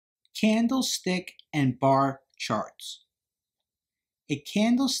Candlestick and bar charts. A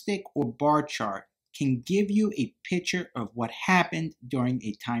candlestick or bar chart can give you a picture of what happened during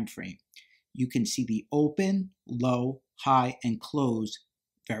a time frame. You can see the open, low, high, and close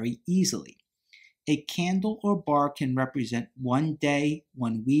very easily. A candle or bar can represent 1 day,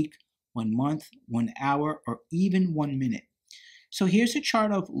 1 week, 1 month, 1 hour, or even 1 minute. So here's a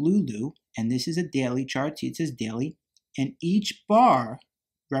chart of Lulu, and this is a daily chart. See, it says daily, and each bar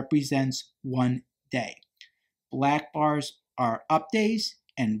represents 1 day. Black bars are up days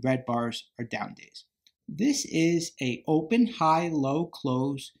and red bars are down days. This is a open, high, low,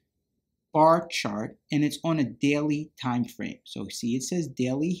 close bar chart, and it's on a daily time frame. So see, it says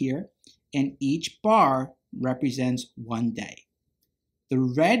daily here, and each bar represents 1 day. The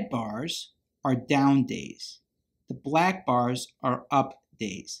red bars are down days. The black bars are up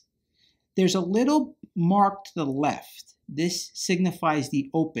days. There's a little mark to the left. This signifies the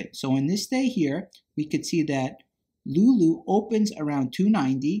open. So in this day here, we could see that Lulu opens around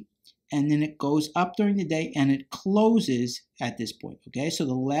 290, and then it goes up during the day and it closes at this point. Okay, so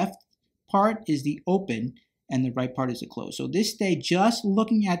the left part is the open and the right part is the close. So this day, just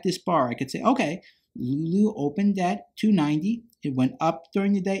looking at this bar, I could say, okay, Lulu opened at 290, it went up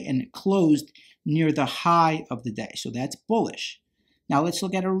during the day and it closed near the high of the day. So that's bullish. Now let's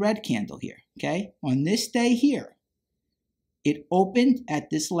look at a red candle here. Okay, on this day here, it opened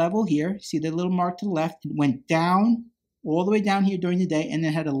at this level here. See the little mark to the left? It went down all the way down here during the day and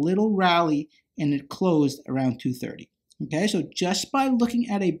then had a little rally and it closed around 230. Okay, so just by looking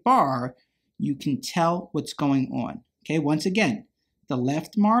at a bar, you can tell what's going on. Okay, once again, the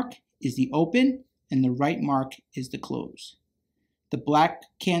left mark is the open and the right mark is the close. The black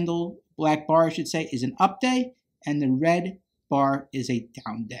bar, I should say, is an up day and the red bar is a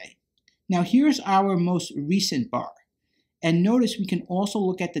down day. Now here's our most recent bar. And notice we can also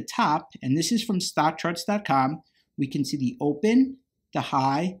look at the top, and this is from stockcharts.com. We can see the open, the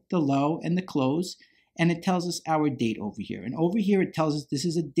high, the low, and the close, and it tells us our date over here. And over here it tells us this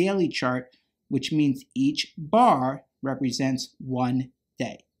is a daily chart, which means each bar represents 1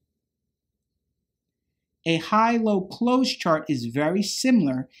 day. A high-low close chart is very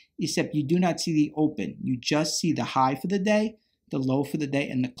similar, except you do not see the open. You just see the high for the day, the low for the day,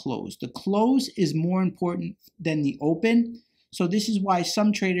 and the close. The close is more important than the open. So this is why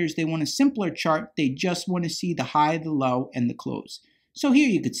some traders, they want a simpler chart. They just want to see the high, the low, and the close. So here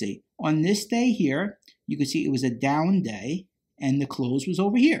you could see, on this day here, you could see it was a down day, and the close was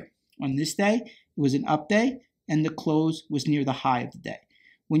over here. On this day, it was an up day, and the close was near the high of the day.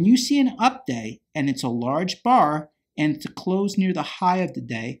 When you see an up day, and it's a large bar, and it's a close near the high of the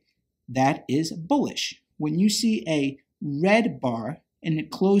day, that is bullish. When you see a red bar and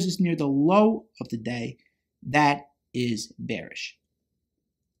it closes near the low of the day, that is bearish.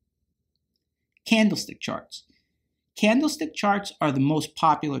 Candlestick charts. Candlestick charts are the most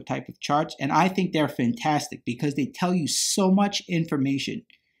popular type of charts, and I think they're fantastic because they tell you so much information.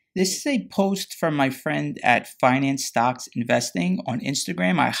 This is a post from my friend at Finance Stocks Investing on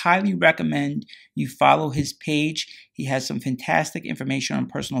Instagram. I highly recommend you follow his page. He has some fantastic information on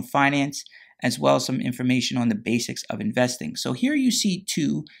personal finance, as well as some information on the basics of investing. So here you see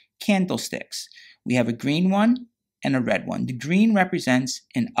 2 candlesticks. We have a green one and a red one. The green represents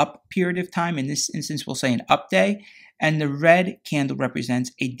an up period of time. In this instance, we'll say an up day. And the red candle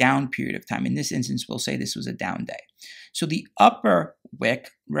represents a down period of time. In this instance, we'll say this was a down day. So the upper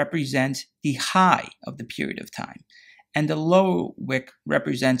wick represents the high of the period of time. And the lower wick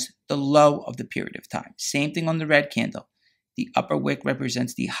represents the low of the period of time. Same thing on the red candle. The upper wick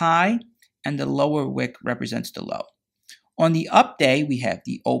represents the high, and the lower wick represents the low. On the up day, we have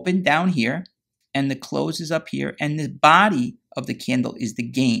the open down here, and the close is up here, and the body of the candle is the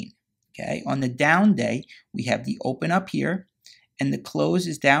gain. Okay, on the down day, we have the open up here, and the close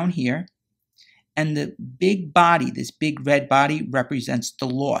is down here, and the big body, this big red body, represents the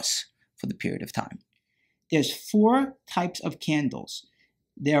loss for the period of time. There's 4 types of candles.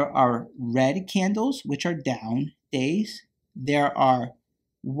 There are red candles, which are down days. There are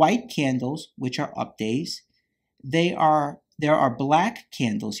white candles, which are up days. There are black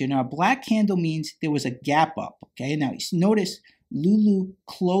candles here. Now, a black candle means there was a gap up. Okay, now notice Lulu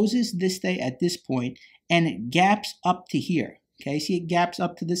closes this day at this point, and it gaps up to here. Okay, see it gaps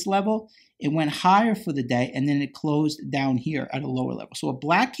up to this level. It went higher for the day, and then it closed down here at a lower level. So a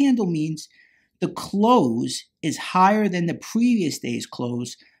black candle means the close is higher than the previous day's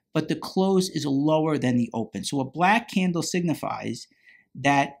close, but the close is lower than the open. So a black candle signifies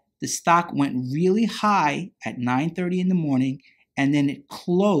that the stock went really high at 9:30 in the morning, and then it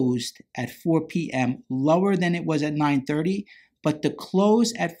closed at 4 p.m. lower than it was at 9:30, but the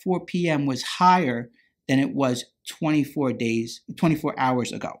close at 4 p.m. was higher than it was 24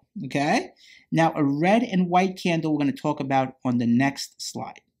 hours ago, okay? Now, a red and white candle we're going to talk about on the next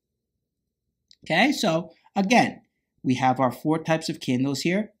slide. Okay, so again, we have our 4 types of candles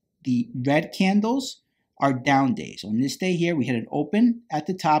here. The red candles are down days. On this day here, we had an open at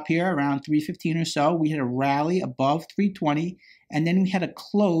the top here around 3:15 or so. We had a rally above 320, and then we had a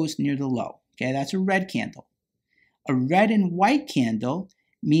close near the low. Okay, that's a red candle. A red and white candle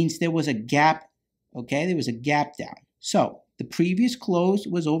means there was a gap. Okay, there was a gap down. So the previous close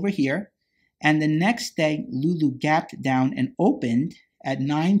was over here, and the next day, Lulu gapped down and opened at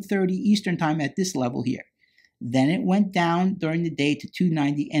 9:30 Eastern time at this level here. Then it went down during the day to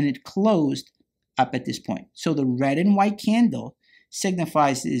 290, and it closed up at this point. So the red and white candle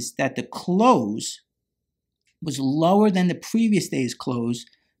signifies is that the close was lower than the previous day's close,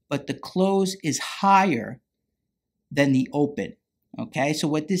 but the close is higher than the open. Okay, so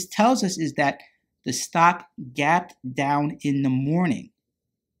what this tells us is that the stock gapped down in the morning,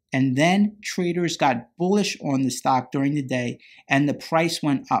 and then traders got bullish on the stock during the day, and the price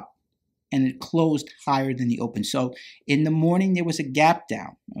went up, and it closed higher than the open. So in the morning, there was a gap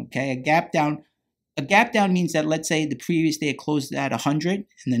down, okay? A gap down means that, let's say the previous day it closed at 100,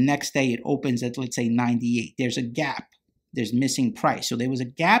 and the next day it opens at, let's say, 98. There's a gap. There's missing price. So there was a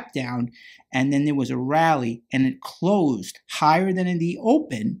gap down, and then there was a rally, and it closed higher than in the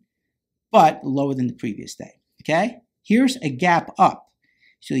open, but lower than the previous day, okay? Here's a gap up.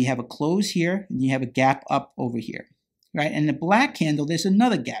 So you have a close here, and you have a gap up over here, right? And the black candle, there's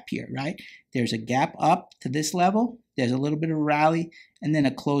another gap here, right? There's a gap up to this level. There's a little bit of a rally, and then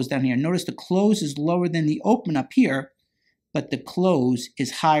a close down here. Notice the close is lower than the open up here, but the close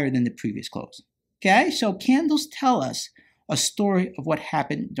is higher than the previous close, okay? So candles tell us a story of what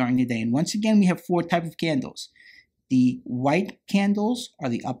happened during the day. And once again, we have 4 types of candles. The white candles are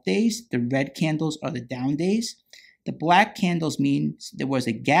the up days. The red candles are the down days. The black candles means there was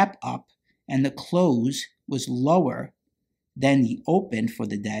a gap up and the close was lower than the open for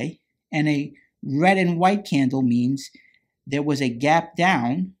the day. And a red and white candle means there was a gap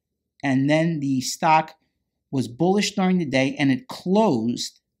down and then the stock was bullish during the day and it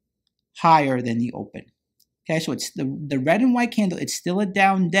closed higher than the open. Okay, so it's the red and white candle, it's still a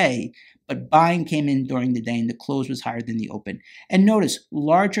down day, but buying came in during the day and the close was higher than the open. And notice,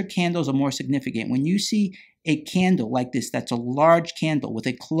 larger candles are more significant. When you see a candle like this, that's a large candle with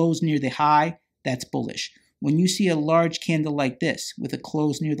a close near the high, that's bullish. When you see a large candle like this with a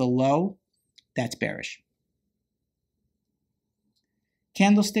close near the low, that's bearish.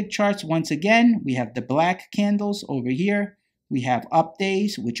 Candlestick charts, once again, we have the black candles over here. We have up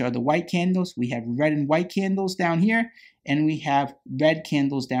days, which are the white candles. We have red and white candles down here. And we have red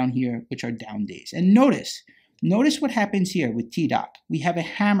candles down here, which are down days. And notice what happens here with TDOC. We have a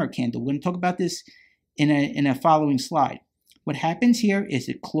hammer candle. We're going to talk about this in a following slide. What happens here is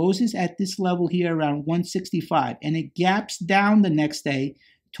it closes at this level here around 165, and it gaps down the next day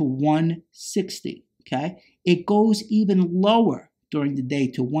to 160, okay? It goes even lower during the day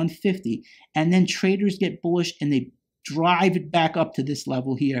to 150, and then traders get bullish and they drive it back up to this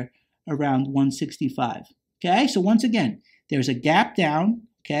level here around 165. Okay, so once again, there's a gap down.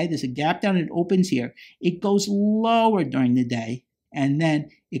 Okay, there's a gap down and it opens here. It goes lower during the day and then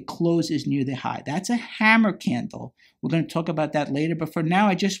it closes near the high. That's a hammer candle. We're going to talk about that later, but for now,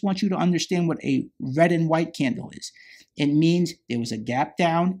 I just want you to understand what a red and white candle is. It means there was a gap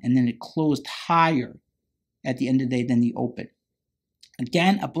down and then it closed higher at the end of the day than the open.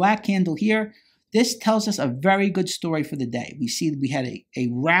 Again, a black candle here. This tells us a very good story for the day. We see we had a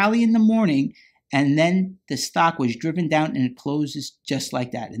rally in the morning, and then the stock was driven down and it closes just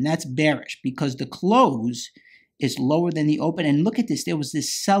like that. And that's bearish because the close is lower than the open. And look at this, there was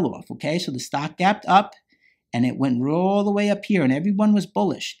this sell-off, okay? So the stock gapped up and it went all the way up here and everyone was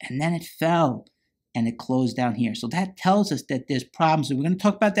bullish. And then it fell and it closed down here. So that tells us that there's problems. And we're going to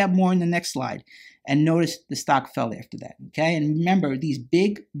talk about that more in the next slide. And notice the stock fell after that, okay? And remember, these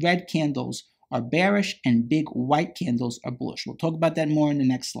big red candles are bearish and big white candles are bullish. We'll talk about that more in the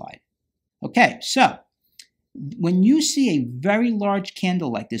next slide. Okay, so when you see a very large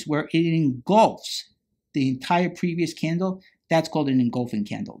candle like this where it engulfs the entire previous candle, that's called an engulfing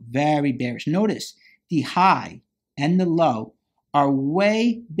candle. Very bearish. Notice the high and the low are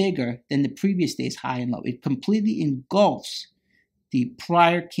way bigger than the previous day's high and low. It completely engulfs the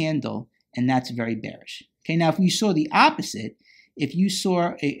prior candle, and that's very bearish. Okay, now if you saw the opposite, if you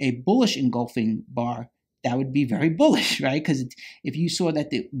saw a bullish engulfing bar, that would be very bullish, right? Because if you saw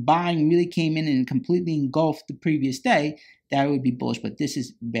that the buying really came in and completely engulfed the previous day, that would be bullish, but this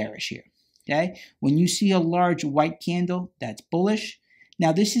is bearish here. Okay, when you see a large white candle, that's bullish.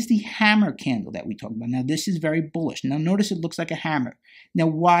 Now this is the hammer candle that we talked about. Now this is very bullish. Now notice it looks like a hammer. Now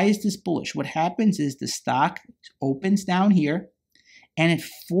why is this bullish? What happens is the stock opens down here and it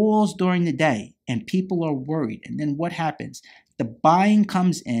falls during the day and people are worried. And then what happens? The buying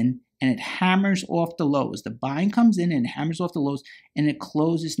comes in and it hammers off the lows. The buying comes in and it hammers off the lows and it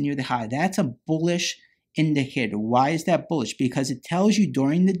closes near the high. That's a bullish indicator. Why is that bullish? Because it tells you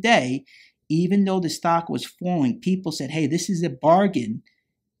during the day, even though the stock was falling, people said, hey, this is a bargain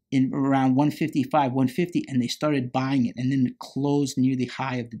in around 155, 150, and they started buying it, and then it closed near the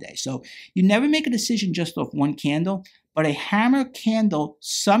high of the day. So you never make a decision just off one candle, but a hammer candle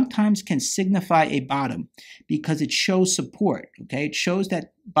sometimes can signify a bottom because it shows support, okay? It shows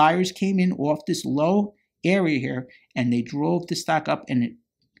that buyers came in off this low area here, and they drove the stock up, and it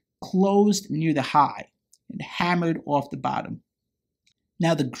closed near the high and hammered off the bottom.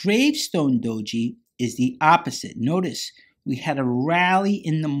 Now the gravestone doji is the opposite. Notice we had a rally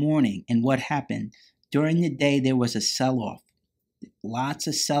in the morning, and what happened? During the day, there was a sell-off. Lots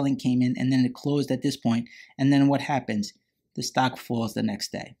of selling came in, and then it closed at this point, and then what happens? The stock falls the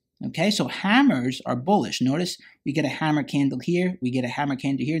next day. Okay, so hammers are bullish. Notice we get a hammer candle here, we get a hammer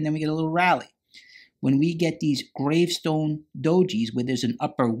candle here, and then we get a little rally. When we get these gravestone dojis where there's an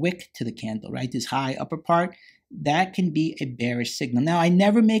upper wick to the candle, right, this high upper part, that can be a bearish signal. Now, I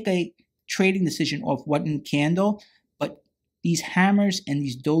never make a trading decision off one candle, but these hammers and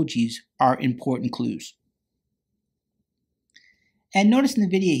these dojis are important clues. And notice in the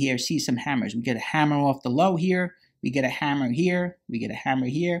video here, see some hammers. We get a hammer off the low here, we get a hammer here, we get a hammer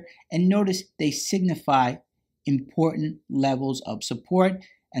here, and notice they signify important levels of support,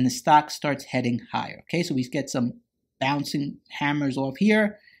 and the stock starts heading higher. Okay, so we get some bouncing hammers off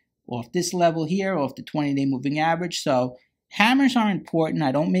here, off this level here, off the 20-day moving average. So hammers are important.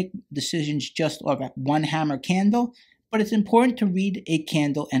 I don't make decisions just off one hammer candle, but it's important to read a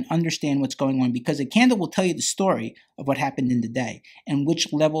candle and understand what's going on, because a candle will tell you the story of what happened in the day and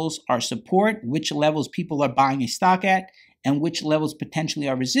which levels are support, which levels people are buying a stock at, and which levels potentially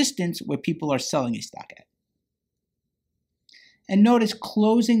are resistance where people are selling a stock at. And notice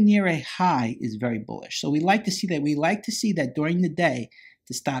closing near a high is very bullish. So we like to see that. We like to see that during the day,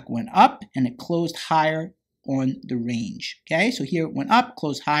 the stock went up and it closed higher on the range. Okay, so here it went up,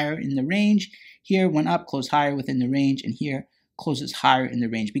 closed higher in the range. Here it went up, closed higher within the range, and here closes higher in the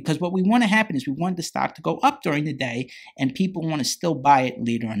range. Because what we want to happen is we want the stock to go up during the day and people want to still buy it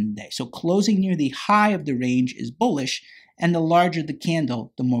later on in the day. So closing near the high of the range is bullish, and the larger the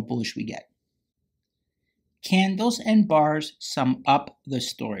candle, the more bullish we get. Candles and bars sum up the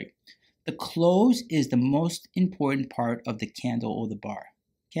story. The close is the most important part of the candle or the bar.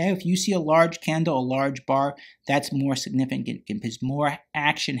 Okay, if you see a large candle, a large bar, that's more significant because more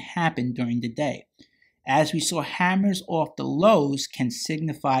action happened during the day. As we saw, hammers off the lows can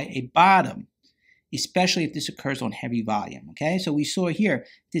signify a bottom, especially if this occurs on heavy volume. Okay, so we saw here,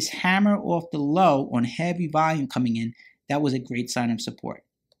 this hammer off the low on heavy volume coming in, that was a great sign of support.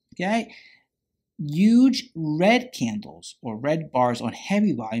 Okay, huge red candles or red bars on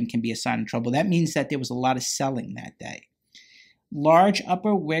heavy volume can be a sign of trouble. That means that there was a lot of selling that day. Large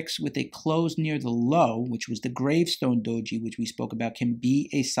upper wicks with a close near the low, which was the gravestone doji, which we spoke about, can be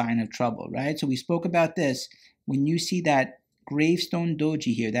a sign of trouble, right? So we spoke about this. When you see that gravestone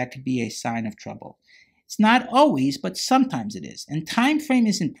doji here, that could be a sign of trouble. It's not always, but sometimes it is. And time frame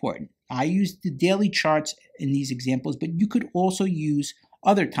is important. I use the daily charts in these examples, but you could also use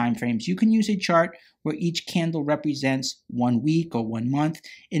other time frames. You can use a chart where each candle represents 1 week or 1 month.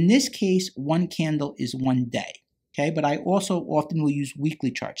 In this case, one candle is 1 day. Okay, but I also often will use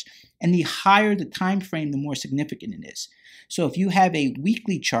weekly charts. And the higher the time frame, the more significant it is. So if you have a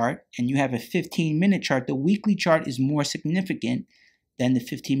weekly chart and you have a 15-minute chart, the weekly chart is more significant than the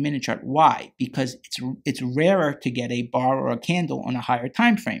 15-minute chart. Why? Because it's rarer to get a bar or a candle on a higher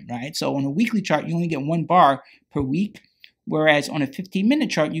time frame, right? So on a weekly chart, you only get 1 bar per week, whereas on a 15-minute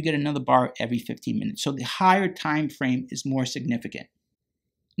chart, you get another bar every 15 minutes. So the higher time frame is more significant.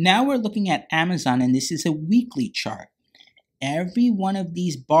 Now we're looking at Amazon, and this is a weekly chart. Every one of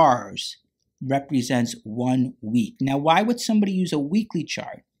these bars represents 1 week. Now, why would somebody use a weekly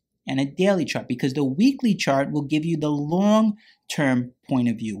chart and a daily chart? Because the weekly chart will give you the long-term point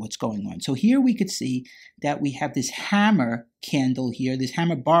of view, what's going on. So here we could see that we have this hammer candle here, this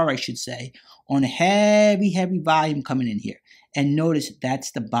hammer bar, I should say, on a heavy, heavy volume coming in here. And notice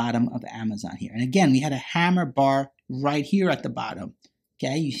that's the bottom of Amazon here. And again, we had a hammer bar right here at the bottom.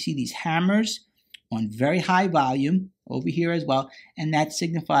 Okay, you see these hammers on very high volume over here as well, and that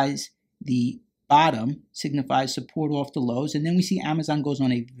signifies the bottom signifies support off the lows, and then we see Amazon goes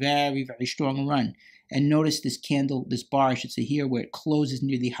on a very, very strong run. And notice this candle, this bar, I should say here, where it closes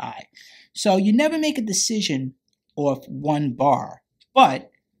near the high. So you never make a decision off one bar,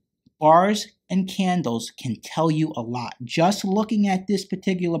 but bars and candles can tell you a lot. Just looking at this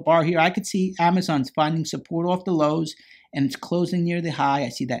particular bar here, I could see Amazon's finding support off the lows, and it's closing near the high. I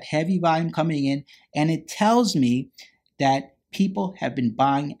see that heavy volume coming in, and it tells me that people have been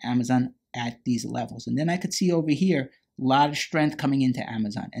buying Amazon at these levels. And then I could see over here a lot of strength coming into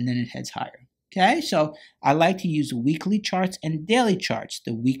Amazon, and then it heads higher. Okay, so I like to use weekly charts and daily charts.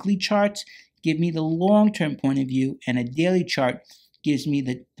 The weekly charts give me the long-term point of view, and a daily chart gives me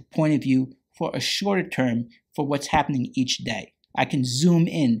the point of view for a shorter term for what's happening each day. I can zoom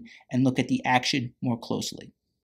in and look at the action more closely.